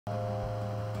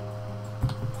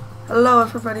Hello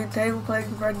everybody, today we're playing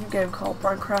a brand new game called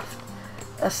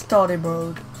Minecraft Story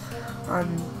Mode,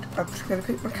 and I'm just going to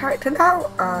pick my character now,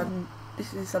 and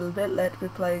this is a little bit late to be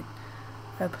playing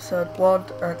episode 1,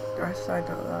 and I signed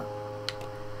out that.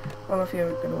 One of you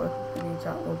ain't going to work if you need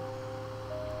that one.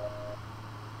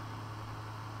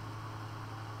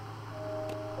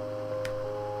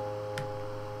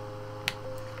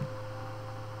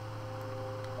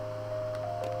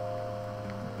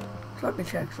 So let me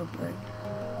check something.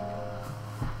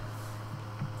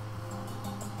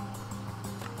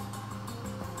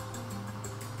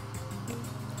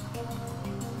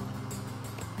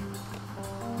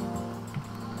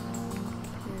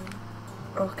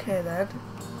 Okay then.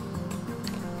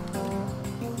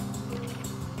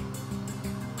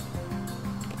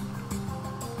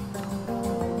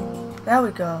 There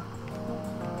we go.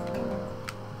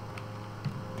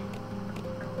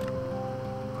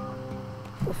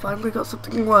 We've finally got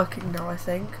something working now, I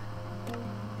think.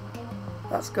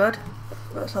 That's good.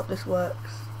 Let's hope this works.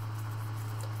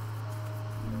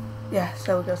 Yeah,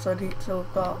 so we go. So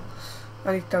we've got.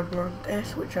 I need to download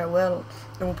this, which I will,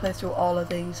 and we'll play through all of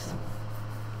these.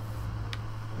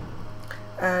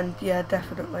 And yeah,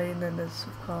 definitely. And then there's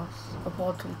of course a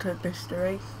portal to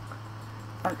mystery.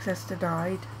 Access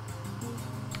denied.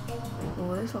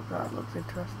 Oh, this looks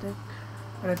interesting.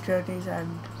 And a journey's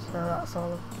end. So that's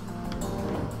all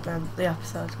of the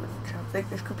episodes, which I think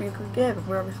this could be a good game. And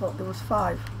we only thought there was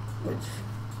 5, which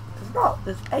there's not.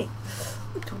 There's 8,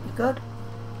 which will be good.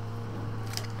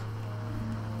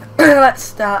 Let's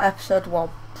start episode 1.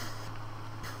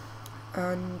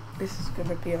 And this is going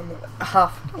to be on a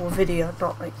half-hour video,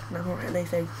 not like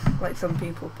anything like some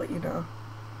people, but you know.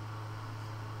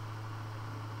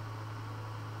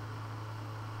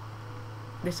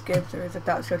 This game series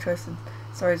adapts your choice and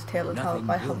stories tailored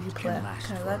by how you play it.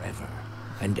 Forever.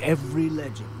 And every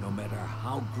legend, no matter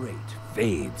how great,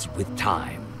 fades with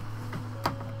time.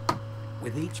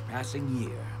 With each passing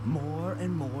year, more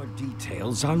and more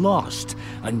details are lost,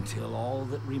 until all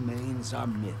that remains are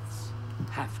myths,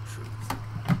 half-truths.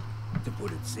 To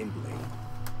put it simply,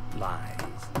 lies.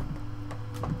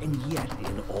 And yet,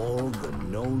 in all the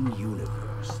known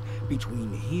universe,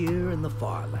 between here and the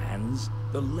far lands,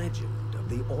 the legend of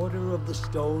the Order of the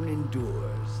Stone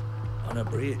endures,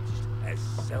 unabridged as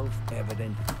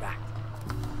self-evident fact.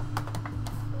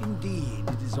 Indeed,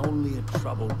 it is only a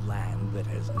troubled land that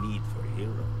has need for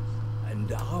heroes,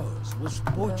 and ours was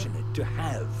fortunate to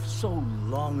have, so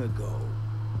long ago,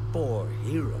 4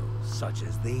 heroes such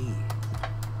as these.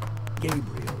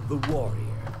 Gabriel, the warrior,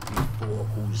 before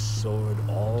whose sword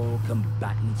all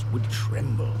combatants would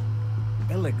tremble.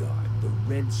 Eligard, the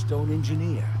redstone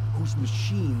engineer, whose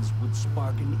machines would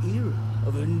spark an era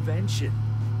of invention.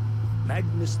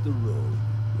 Magnus the rogue,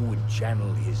 who would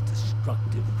channel his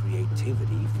destructive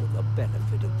creativity for the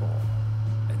benefit of all.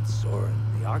 And Soren,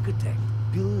 the architect,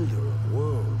 builder of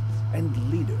worlds, and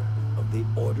leader of the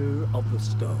Order of the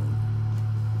Stone.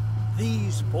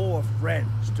 These 4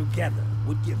 friends together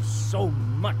would give so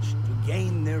much to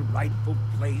gain their rightful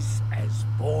place as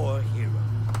 4 heroes.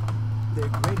 Their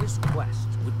greatest quest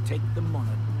would take them on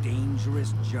a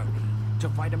dangerous journey to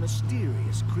fight a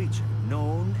mysterious creature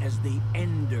known as the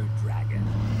Ender Dragon.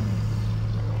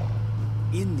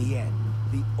 In the end,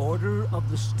 the Order of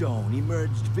the Stone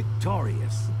emerged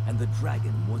victorious, and the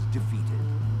dragon was defeated.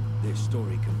 Their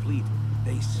story complete,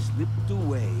 they slipped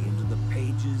away into the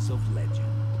pages of legend.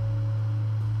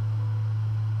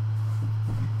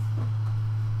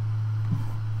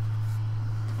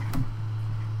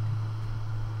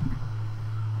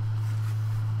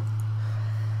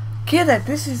 Okay then,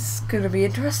 this is going to be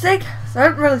interesting. So I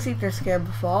haven't really seen this game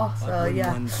before, so but when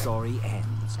yeah. one story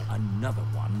ends, another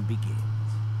one begins.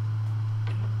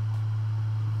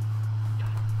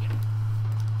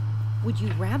 Would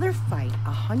you rather fight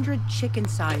 100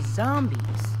 chicken-sized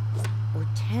zombies or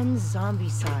 10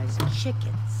 zombie-sized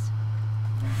chickens?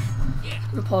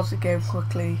 I'm going to pause the game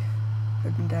quickly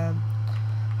and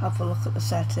have a look at the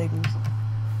settings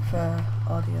for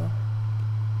audio.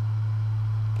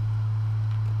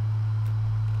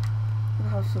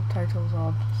 Have subtitles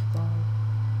on as well.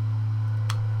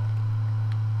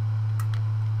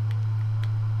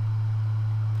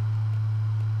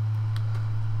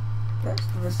 Let's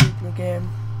resume the game.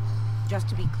 Just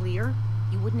to be clear,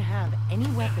 you wouldn't have any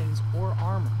weapons or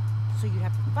armor, so you'd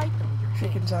have to fight them with your hands.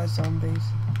 Chicken-sized zombies.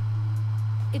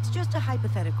 It's just a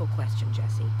hypothetical question,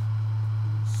 Jesse.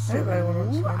 So,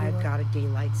 I've got a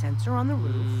daylight sensor on the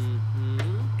roof,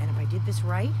 and if I did this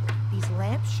right, these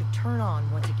lamps should turn on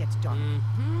once it gets dark.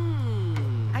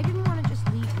 I didn't want to just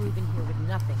leave Reuben here with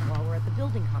nothing while we're at the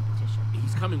building competition.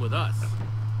 He's coming with us.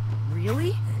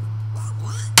 Really?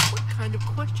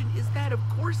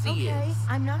 he Okay, is.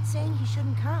 I'm not saying he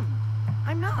shouldn't come.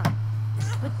 I'm not.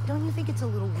 But don't you think it's a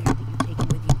little weird that you take him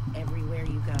with you everywhere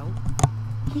you go?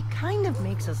 He kind of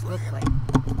makes us look like,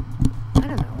 I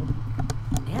don't know,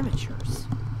 amateurs.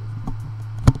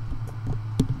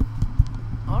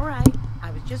 All right,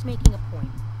 I was just making a point.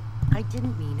 I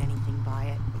didn't mean anything by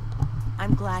it.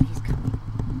 I'm glad he's coming.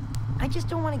 I just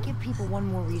don't want to give people one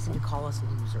more reason to call us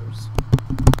losers.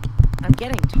 I'm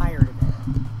getting tired of it.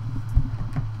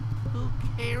 Who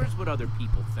cares what other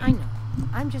people think? I know.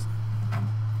 I'm just...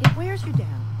 It wears you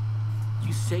down.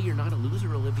 You say you're not a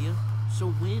loser, Olivia,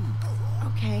 so win.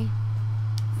 Okay.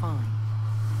 Fine.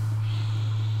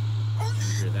 Did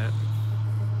you hear that?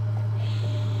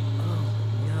 Oh,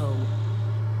 no.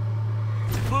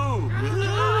 Boom!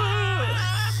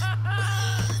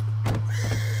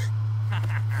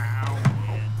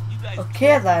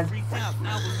 Okay then.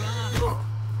 Axel,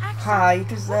 Hi, you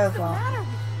deserve what's the that. matter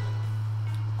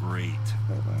with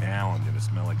Great. Now I'm gonna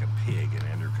smell like a pig at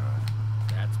Endercon.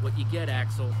 That's what you get,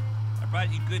 Axel. I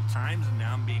brought you good times and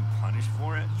now I'm being punished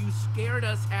for it? You scared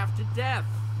us half to death.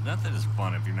 Nothing is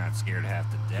fun if you're not scared half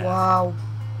to death. Wow.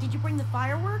 Did you bring the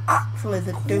fireworks? Actually,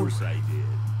 the Of Duke. course I did.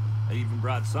 I even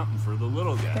brought something for the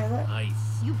little Hear guy. that? Nice.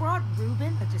 You brought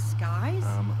Reuben a disguise?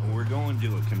 We're going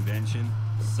to a convention.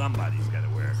 Somebody's gotta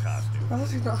wear a costume. That's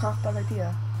actually not half bad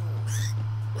idea.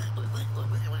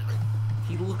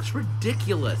 He looks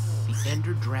ridiculous. The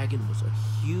Ender Dragon was a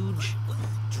huge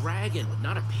dragon,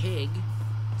 not a pig.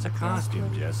 It's a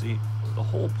costume, Jesse. The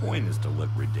whole point is to look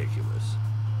ridiculous.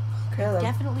 Okay then.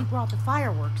 Definitely brought the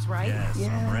fireworks, right? Yes,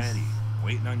 Yes. I'm ready.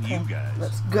 Waiting on you guys.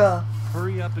 Let's go.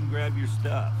 Hurry up and grab your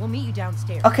stuff. We'll meet you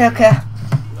downstairs. Okay.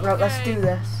 Right, let's Okay. do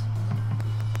this.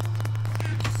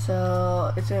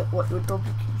 So, is it what your double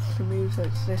keys to move? So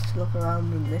it's this to look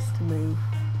around and this to move.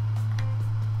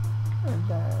 And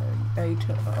then A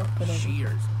to up and then.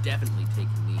 Shears, definitely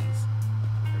taking these.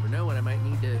 Never know when I might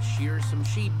need to shear some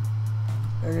sheep.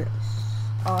 And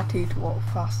it's RT to walk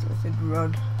faster than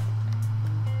run.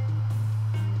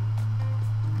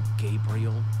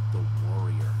 Gabriel the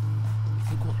Warrior. You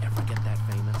think we'll ever get that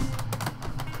famous?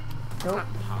 Nope.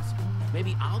 Not possible.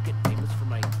 Maybe I'll get famous for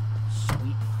my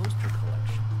sweet poster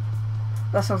collection.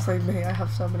 That sounds like me. I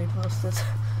have so many posters.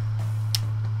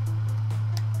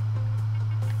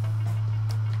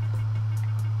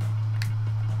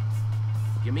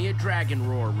 Give me a dragon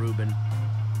roar, Reuben.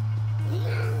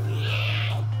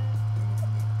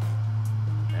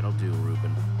 That'll do,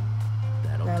 Reuben.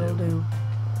 That'll do.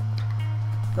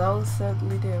 They'll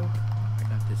certainly do. I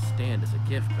got this stand as a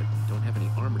gift, but don't have any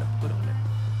armor to put on it.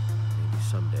 Maybe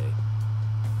someday.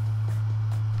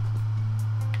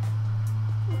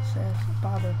 It's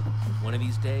bad. One of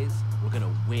these days, we're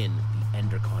gonna win the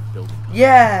Endercon building competition.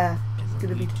 Yeah! And It's when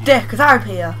gonna be we do, dick, because I'm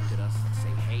here. look at us and say,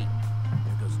 hey,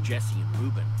 there goes Jesse and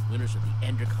Reuben, winners of the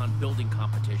Endercon building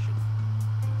competition.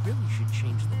 We really should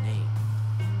change the name.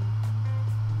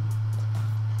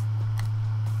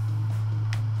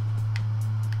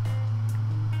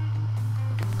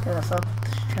 Okay, that's up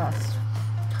the chest.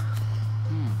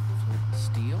 Flint and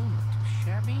steel, not too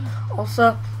shabby.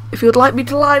 Also, if you'd like me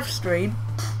to live stream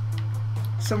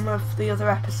some of the other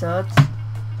episodes,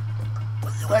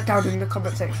 put it down in the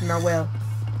comment section, I will.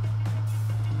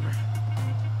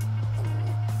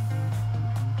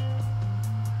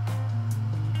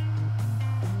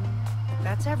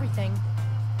 That's everything.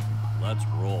 Let's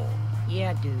roll.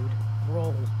 Yeah, dude.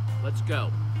 Roll. Let's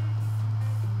go.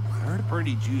 I heard a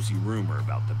pretty juicy rumor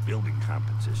about the building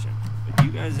competition, but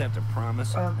you guys have to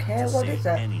promise Okay, not to what say is it?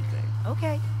 anything.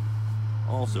 Okay.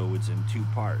 Also, it's in 2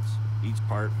 parts. Each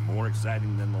part more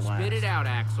exciting than the last. Spit it out,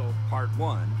 Axel. Part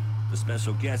 1, the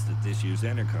special guest at this year's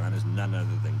Endercon is none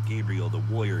other than Gabriel the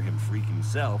Warrior him freaking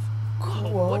self.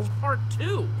 Cool. What's part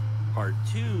 2? Part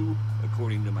 2,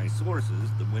 according to my sources,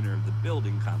 the winner of the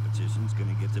building competition is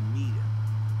going to get to meet him.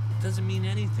 It doesn't mean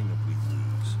anything if we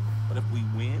lose, but if we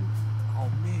win, oh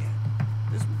man,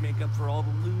 this would make up for all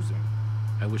the losing.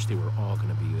 I wish they were all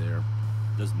gonna be there.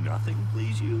 Does nothing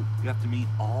please you? You have to meet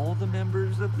all the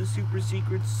members of the super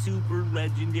secret, super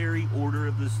legendary Order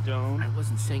of the Stone. I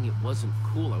wasn't saying it wasn't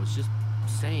cool. I was just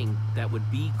saying that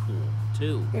would be cool,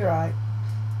 too. You're right.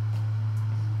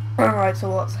 Alright, so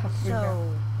what's happening now?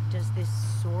 So, does this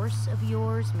source of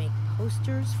yours make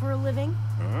posters for a living?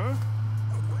 Huh?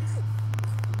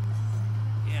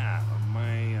 Yeah,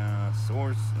 my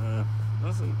source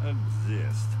doesn't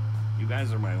exist. You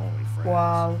guys are my only friends.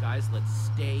 Wow. Guys, let's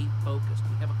stay focused.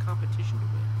 We have a competition to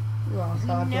win. You are We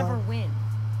sad, never man. win.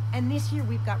 And this year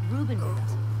we've got Reuben with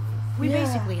us. We Yeah.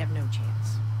 basically have no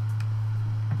chance.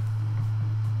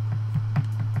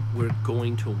 We're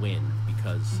going to win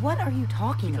because What are you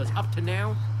talking about? up to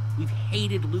now, We've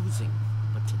hated losing.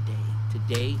 But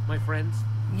today, my friends,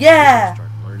 Yeah! we're gonna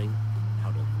start learning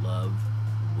how to love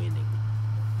winning.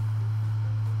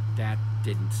 That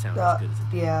didn't sound as good as it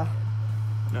did. Yeah.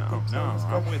 No,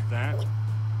 I'm with that.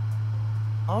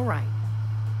 All right.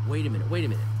 Wait a minute.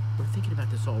 We're thinking about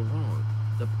this all wrong.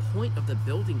 The point of the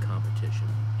building competition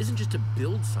isn't just to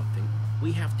build something.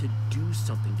 We have to do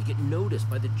something to get noticed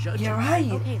by the judges. You're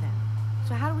right. Okay then.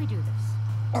 So how do we do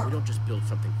this? We don't just build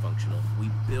something functional. We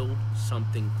build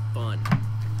something fun.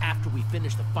 After we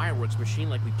finish the fireworks machine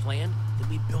like we planned, then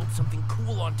we build something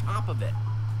cool on top of it.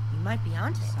 You might be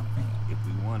onto something. If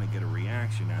we want to get a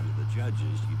reaction out of the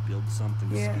judges, you build something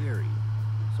scary.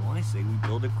 So I say we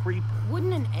build a creeper.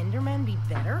 Wouldn't an Enderman be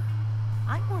better?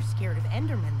 I'm more scared of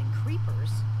Endermen than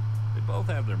creepers. They both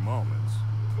have their moments.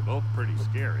 They're both pretty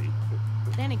scary.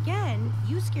 Then again,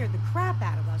 you scared the crap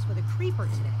out of us with a creeper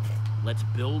today. Let's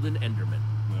build an Enderman.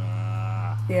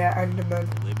 Yeah, Enderman.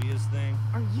 Olivia's thing?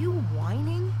 Are you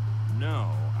whining?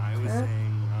 No, I was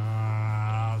saying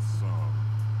awesome.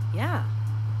 Yeah.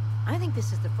 I think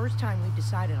this is the first time we've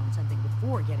decided on something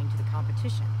before getting to the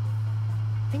competition.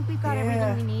 Think we've got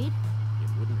everything we need? It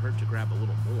wouldn't hurt to grab a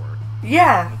little more.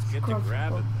 Yeah! Let's get to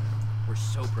grabbing then. We're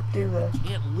so prepared. We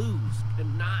can't lose.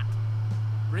 Cannot.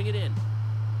 Bring it in.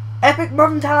 Epic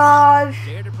montage!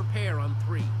 Dare to prepare on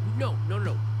 3. No.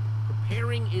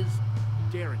 Preparing is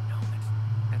daring. No,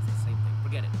 that's the same thing.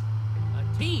 Forget it.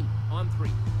 Team on 3.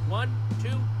 1, 2,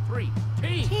 3.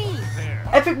 Team! Prepare.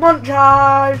 Epic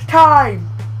montage time!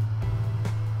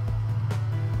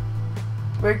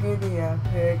 Bring in the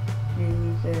epic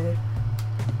music.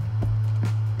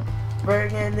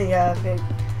 Bring in the epic.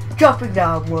 Dropping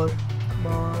downward. Come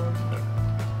on.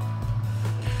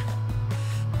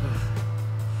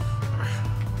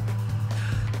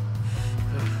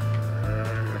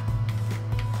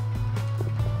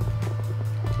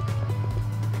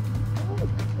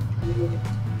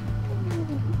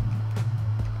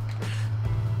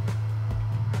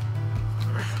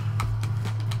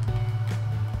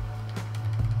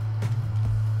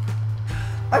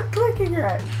 I'm clicking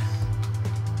right.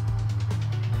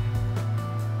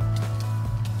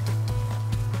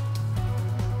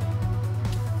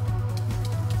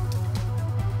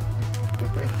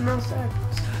 It makes no sense.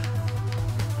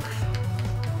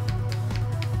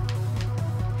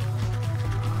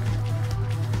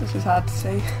 This is hard to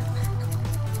see.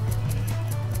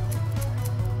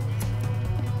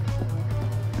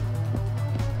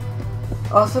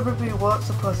 Also, maybe you weren't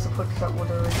supposed to put that one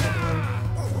originally.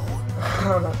 I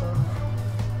don't know.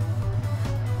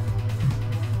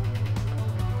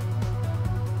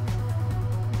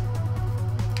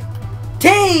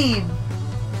 Team!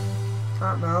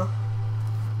 I don't know.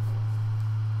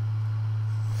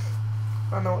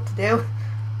 I know what to do.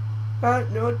 I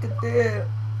don't know what to do.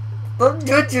 Don't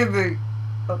judge me.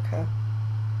 Okay.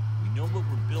 We know what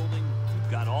we're building.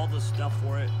 We've got all the stuff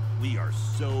for it. We are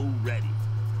so ready.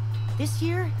 This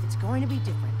year, it's going to be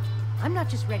different. I'm not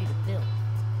just ready to build.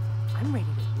 I'm ready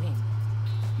to win.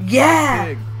 Yeah!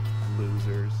 Big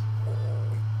losers.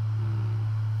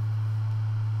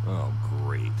 Oh,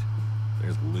 great.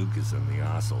 There's Lucas and the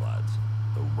Ocelots.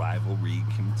 The rivalry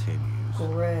continues.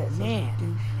 Great.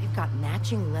 Man, they've got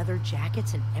matching leather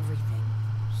jackets and everything.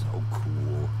 So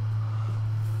cool.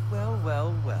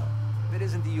 Well. If it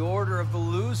isn't the order of the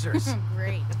losers.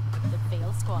 Great. The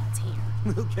fail squad's here.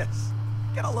 Lucas,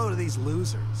 get a load of these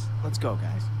losers. Let's go,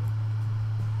 guys.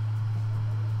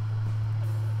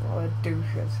 What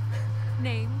douches.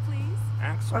 Name, please?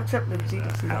 Axel. Except Lucy.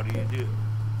 How do you do?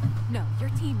 No, your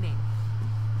team name.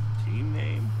 Team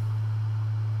name?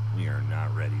 We are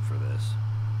not ready for this.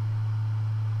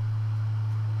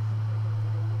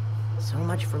 So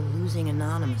much for losing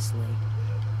anonymously.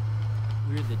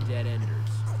 We're the Dead Enders.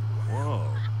 Whoa.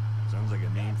 Sounds like a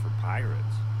name for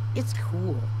pirates. It's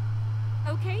cool.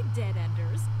 Okay, Dead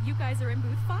Enders. You guys are in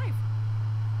booth 5.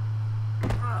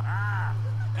 Haha!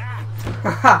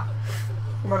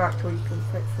 Come on, actually, you can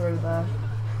fit through there.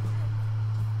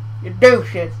 You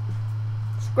douches!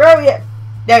 Screw you!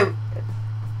 No!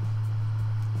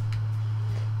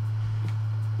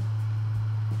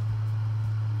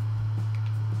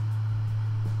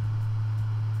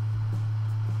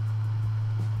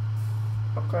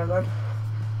 Okay then.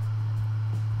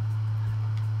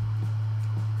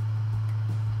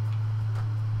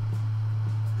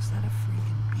 Is that a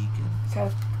freaking beacon?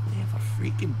 So, They have a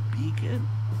freaking beacon?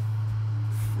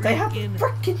 they have a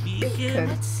freaking beacon!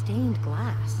 That's stained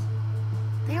glass.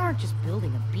 They aren't just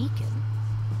building a beacon.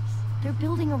 They're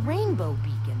building a rainbow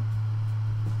beacon.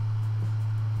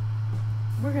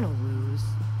 We're gonna lose.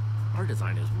 Our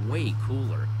design is way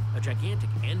cooler. A gigantic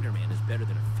Enderman is better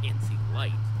than a fancy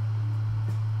light.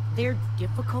 Their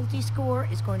difficulty score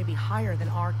is going to be higher than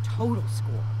our total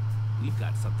score. We've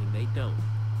got something they don't.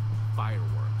 Fireworks.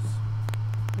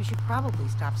 We should probably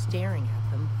stop staring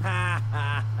at them. Ha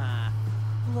ha ha.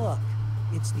 Look,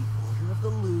 it's the order of the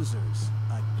losers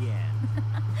again.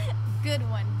 Good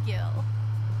one, Gil.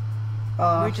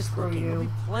 Oh, We're just screw looking. There'll you.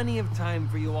 be plenty of time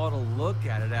for you all to look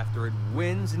at it after it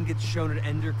wins and gets shown at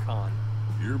EnderCon.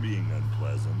 You're being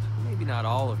unpleasant. Maybe not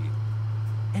all of you.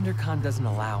 EnderCon doesn't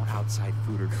allow outside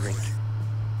food or drink.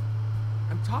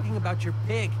 I'm talking about your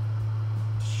pig.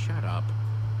 Shut up.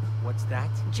 What's that?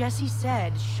 Jesse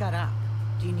said, shut up.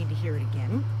 Do you need to hear it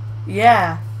again?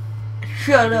 Yeah.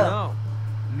 Shut up. No.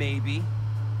 Maybe.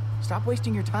 Stop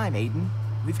wasting your time, Aiden.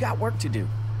 We've got work to do.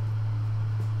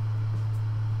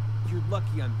 You're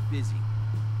lucky I'm busy.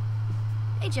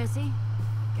 Hey, Jesse.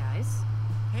 Guys,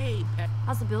 Hey, Pet.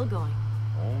 how's the build going?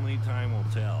 Only time will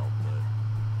tell,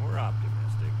 but we're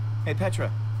optimistic. Hey,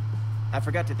 Petra. I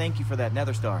forgot to thank you for that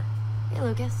nether star. Hey,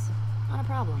 Lucas. Not a You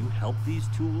problem. help these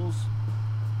tools?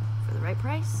 For the right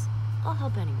price, I'll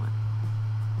help anyone.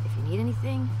 If you need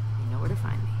anything, you know where to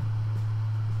find me.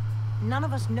 None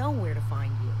of us know where to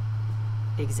find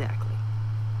you. Exactly.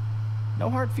 No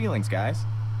hard feelings, guys.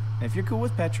 And if you're cool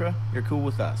with Petra, you're cool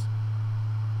with us.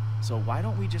 So why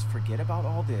don't we just forget about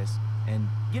all this and,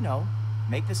 you know,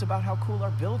 make this about how cool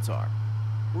our builds are?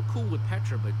 We're cool with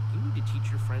Petra, but you need to teach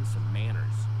your friends some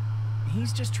manners.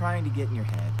 He's just trying to get in your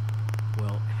head.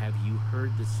 Well, have you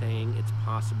heard the saying, it's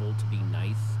possible to be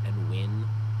nice and win?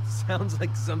 Sounds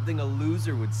like something a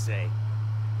loser would say.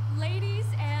 Ladies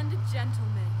and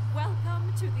gentlemen,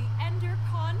 welcome to the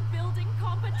EnderCon building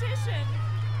competition.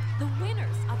 The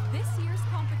winners of this year's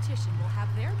competition will have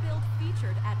their build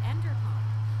featured at EnderCon.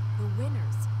 The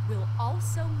winners will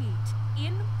also meet,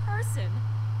 in person,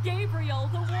 Gabriel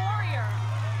the Warrior.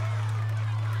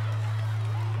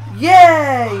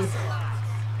 Yay!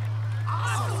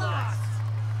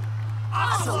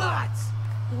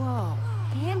 Whoa,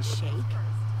 handshake?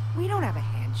 We don't have a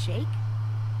handshake.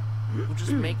 We'll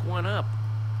just make one up.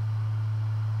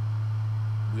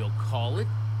 We'll call it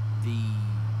the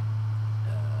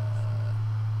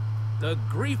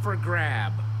Griefer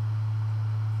Grab.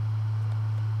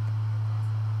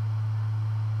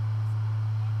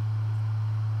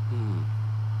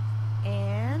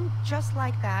 And just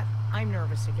like that, I'm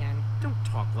nervous again. Don't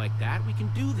talk like that. We can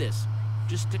do this.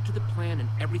 Just stick to the plan and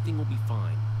everything will be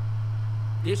fine.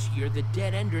 This year, the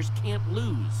Dead Enders can't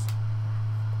lose.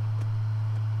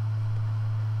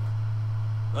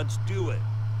 Let's do it.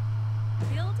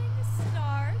 Building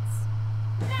starts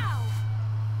now.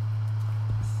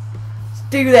 Let's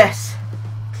do this.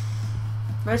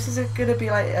 This is gonna be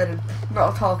like a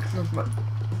not a talking as much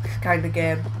kind of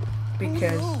game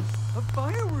because Oh no, a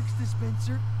fireworks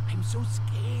dispenser. I'm so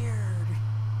scared.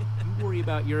 You worry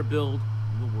about your build,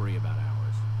 and we'll worry about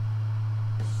ours.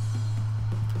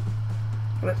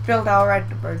 let's build our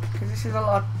random mode because this is a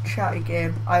lot of chatty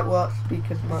game. I won't speak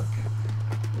as much.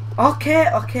 Okay.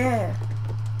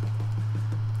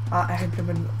 Our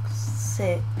Enderman looks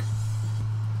sick.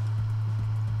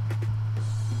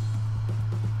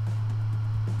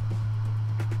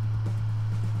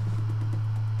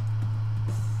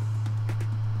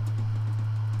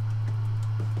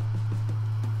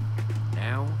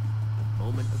 Now, the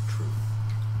moment of truth.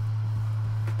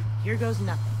 Here goes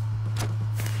nothing.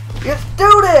 Let's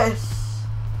do this!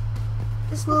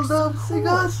 This will So see cool.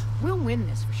 us. We'll win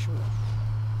this for sure.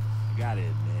 I gotta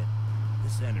admit,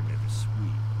 this Enderman is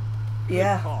sweet. Good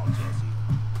Yeah. call,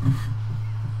 Jesse.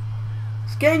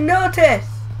 It's getting noticed.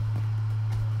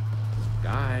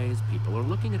 Guys, people are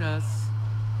looking at us.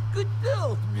 Good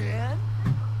build, man.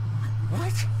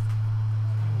 What?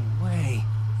 No way.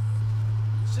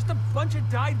 It's just a bunch of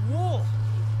dyed wool.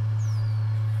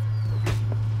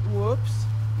 Whoops.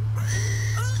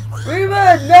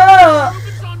 Reuben, no!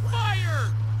 Ruben's on fire!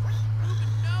 Ruben,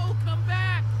 no, come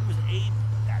back! It was Aiden,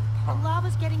 that The punk.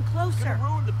 lava's getting closer. Gonna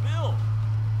ruin the build.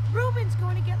 Ruben's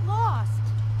going to get lost.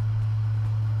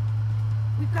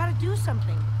 We've got to do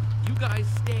something. You guys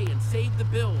stay and save the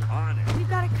build. On it. We've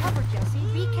got it covered, Jesse.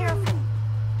 Be careful.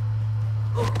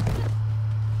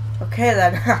 Okay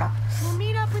then. We'll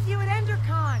meet up with you at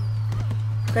EnderCon.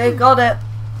 They got it.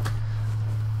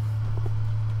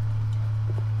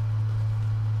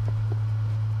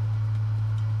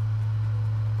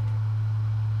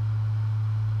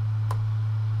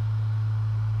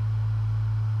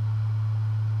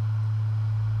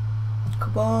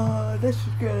 Come on, this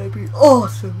is gonna be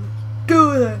awesome. Let's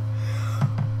do it.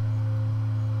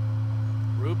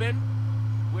 Ruben,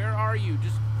 where are you?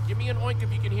 Just give me an oink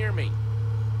if you can hear me.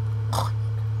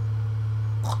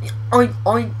 Oink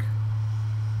oink.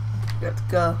 Let's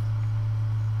go.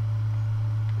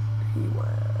 He went.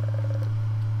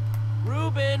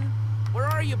 Reuben, where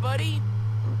are you, buddy?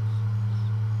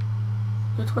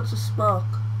 Which one's the smoke?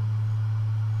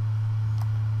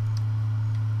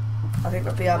 I think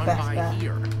that'd be our Run best by bet.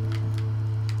 here.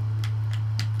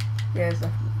 Yeah, it's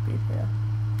definitely be here.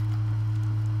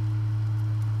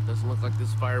 Doesn't look like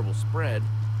this fire will spread.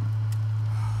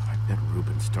 I bet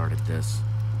Reuben started this.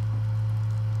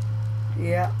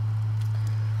 Yeah.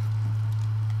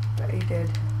 Bet he did.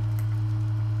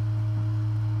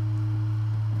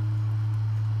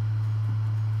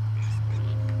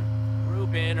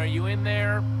 Reuben, are you in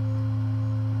there?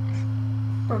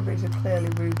 Some things are clearly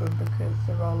Reuben because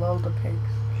they're all older pigs.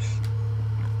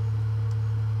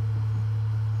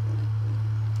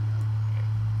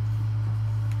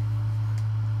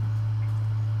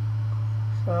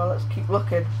 So let's keep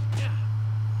looking.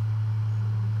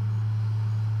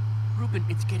 Reuben,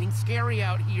 it's getting scary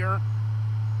out here.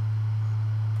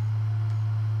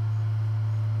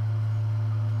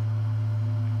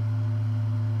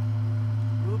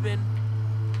 Reuben?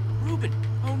 Reuben!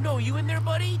 Oh no, you in there,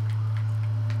 buddy?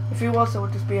 If he was, it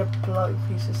would just be a floating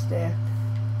piece of steak.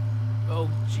 Oh,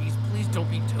 jeez, please don't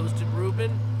be toasted,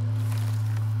 Reuben.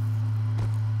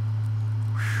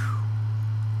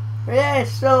 Yeah,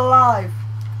 it's still alive.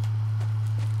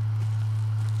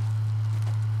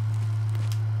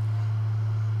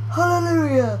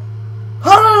 Hallelujah!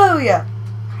 Hallelujah!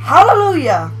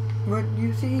 Hallelujah! When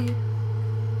you see,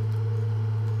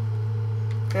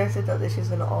 I said that this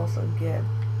is an awesome game,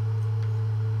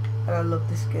 and I love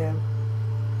this game.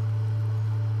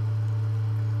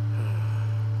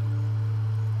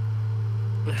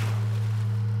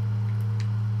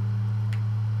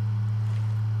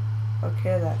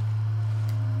 Okay then.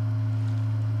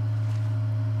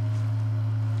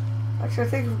 Actually, I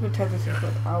think we could turn this into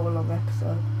an hour-long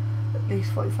episode, at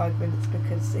least 45 minutes,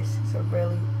 because this is a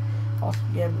really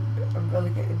awesome game. I'm really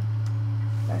getting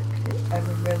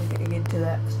into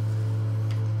that.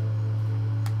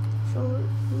 So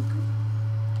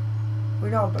we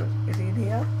know, but is he in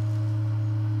here?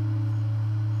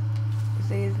 Is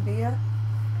he in here?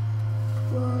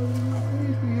 Is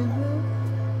he in there?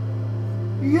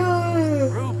 Yeah!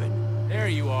 Reuben, there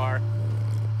you are.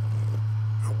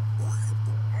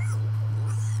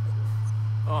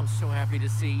 Oh, I'm so happy to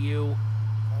see you.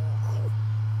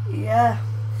 Yeah.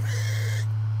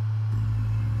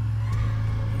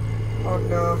 Oh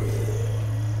no.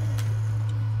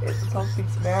 It's something,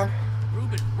 man.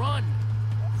 Reuben, run!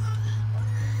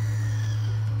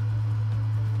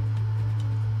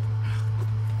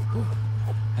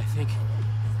 I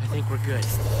think we're good.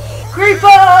 Creeper!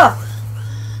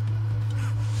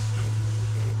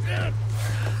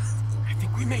 I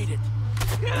think we made it.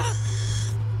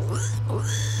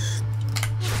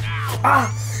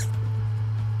 Ah!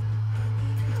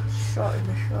 Shot in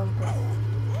the shoulder.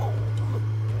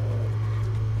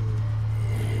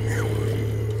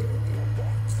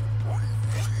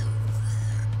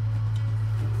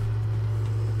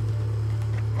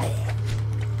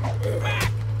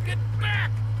 Back! Get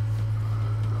back!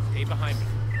 Stay behind me.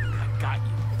 I got you.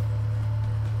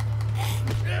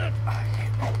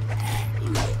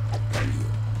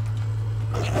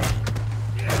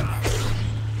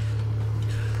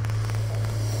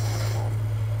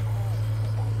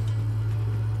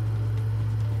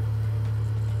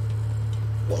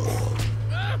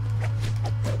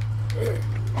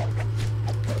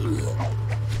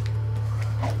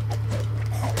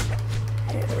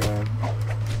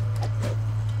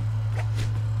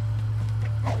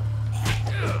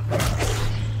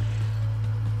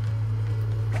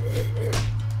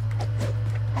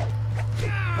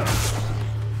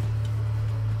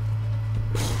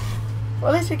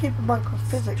 Well, at least we keep in mind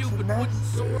physics in there.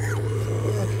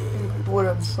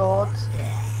 Wooden swords.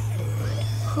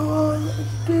 Come on,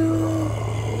 let's do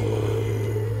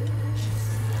it.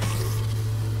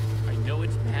 I know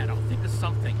it's bad. I'll think of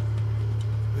something.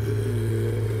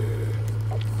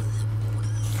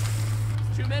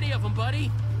 Too many of them,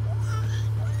 buddy.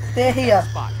 They're here.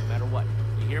 Spot, no matter what.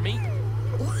 You hear me?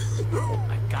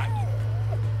 I got you.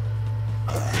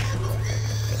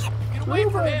 Get away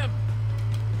from him!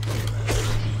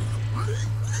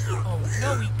 Oh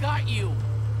no, he got you!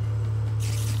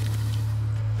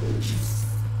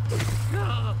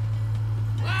 No!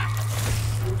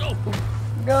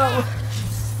 No.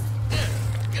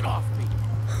 Get off me!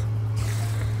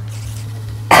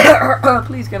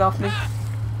 Please get off me.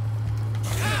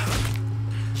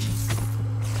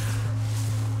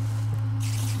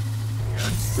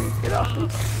 Please get off me.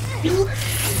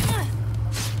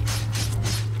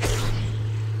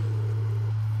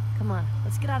 Come on,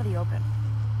 let's get out of the open.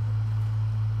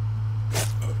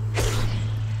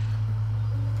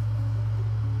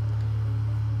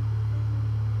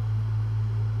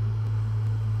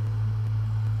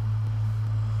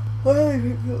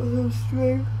 think that was on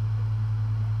stream.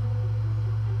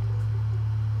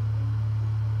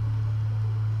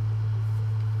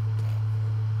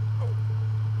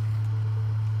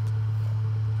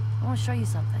 I want to show you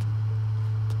something.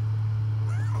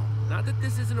 Not that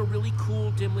this isn't a really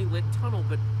cool, dimly lit tunnel,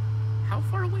 but how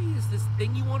far away is this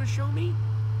thing you want to show me?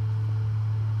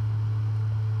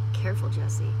 Careful,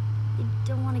 Jesse. You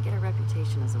don't want to get a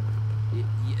reputation as a wimp.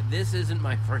 This isn't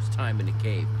my first time in a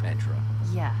cave, Petra.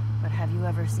 Yeah, but have you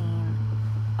ever seen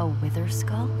a wither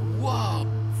skull? Whoa!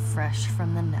 Fresh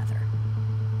from the nether.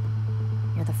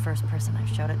 You're the first person I've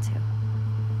showed it to.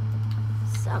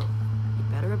 So, you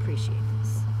better appreciate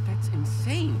this. That's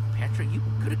insane, Petra. You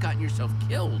could have gotten yourself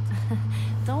killed.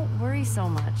 Don't worry so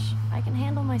much. I can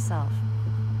handle myself.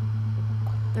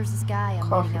 There's this guy I'm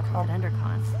meeting up with at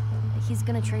EnderCon. He's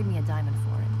gonna trade me a diamond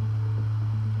for it.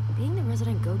 Being the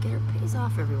resident go-getter pays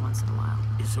off every once in a while.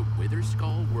 Is a wither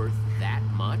skull worth that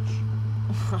much?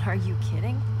 Are you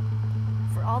kidding?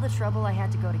 For all the trouble I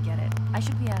had to go to get it, I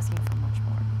should be asking for much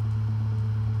more.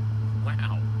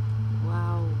 Wow.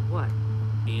 Wow, what?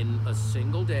 In a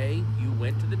single day, you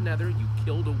went to the nether, you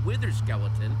killed a wither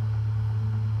skeleton.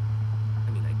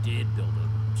 I mean, I did build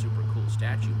a super cool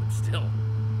statue, but still,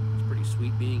 it's pretty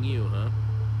sweet being you, huh?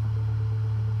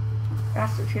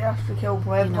 She has to kill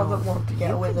Gwen doesn't want to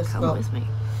get away with come with me.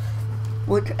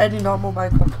 Which any normal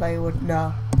Minecraft player would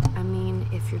know. I mean,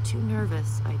 if you're too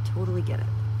nervous, I totally get it.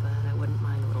 But I wouldn't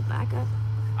mind a little backup.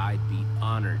 I'd be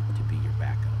honored to be your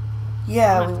backup.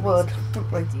 Yeah, we would.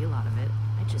 Make a deal out of it.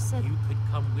 I just said you could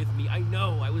come with me. I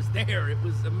know, I was there. It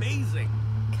was amazing.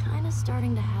 Kind of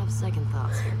starting to have second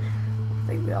thoughts here. I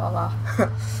think we all are.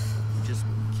 Just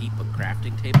keep a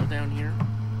crafting table down here.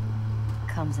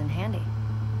 Comes in handy.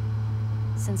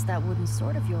 Since that wooden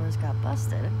sword of yours got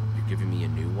busted. You're giving me a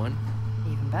new one?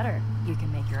 Even better. You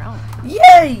can make your own.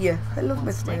 Yay! I love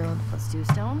making my own. Plus 2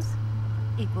 stones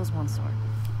equals 1 sword.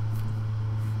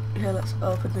 Here, let's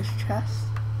open this chest.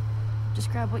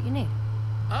 Just grab what you need.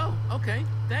 Oh, okay.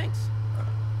 Thanks.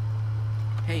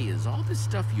 Hey, is all this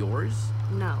stuff yours?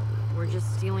 No, we're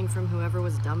just stealing from whoever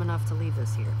was dumb enough to leave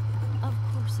this here. Of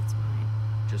course it's mine.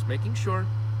 Just making sure.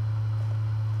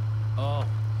 Oh,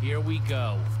 here we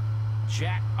go.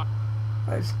 Jack.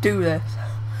 Let's do this.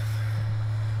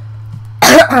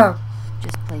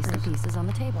 Just place the pieces on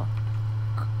the table.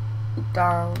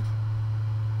 Down.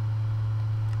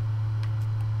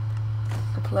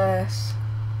 The place.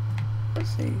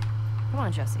 Let's see. Come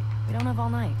on, Jesse. We don't have all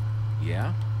night.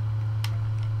 Yeah?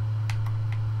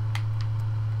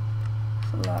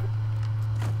 Select.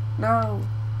 No.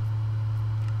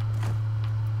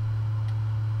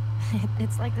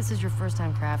 It's like this is your first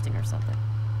time crafting or something.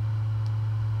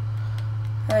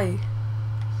 Hey.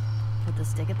 Put the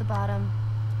stick at the bottom,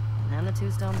 and then the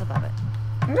 2 stones above it.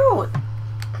 No.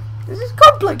 This is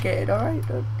complicated, alright?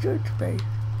 Don't judge me.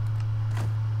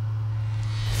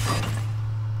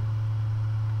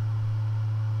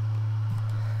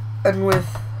 And with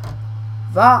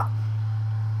that,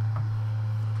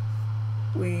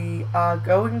 we are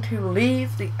going to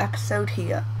leave the episode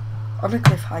here on a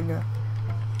cliffhanger.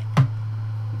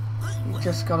 We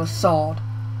just got a sword.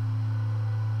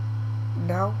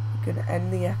 Now we're going to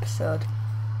end the episode.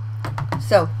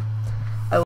 So,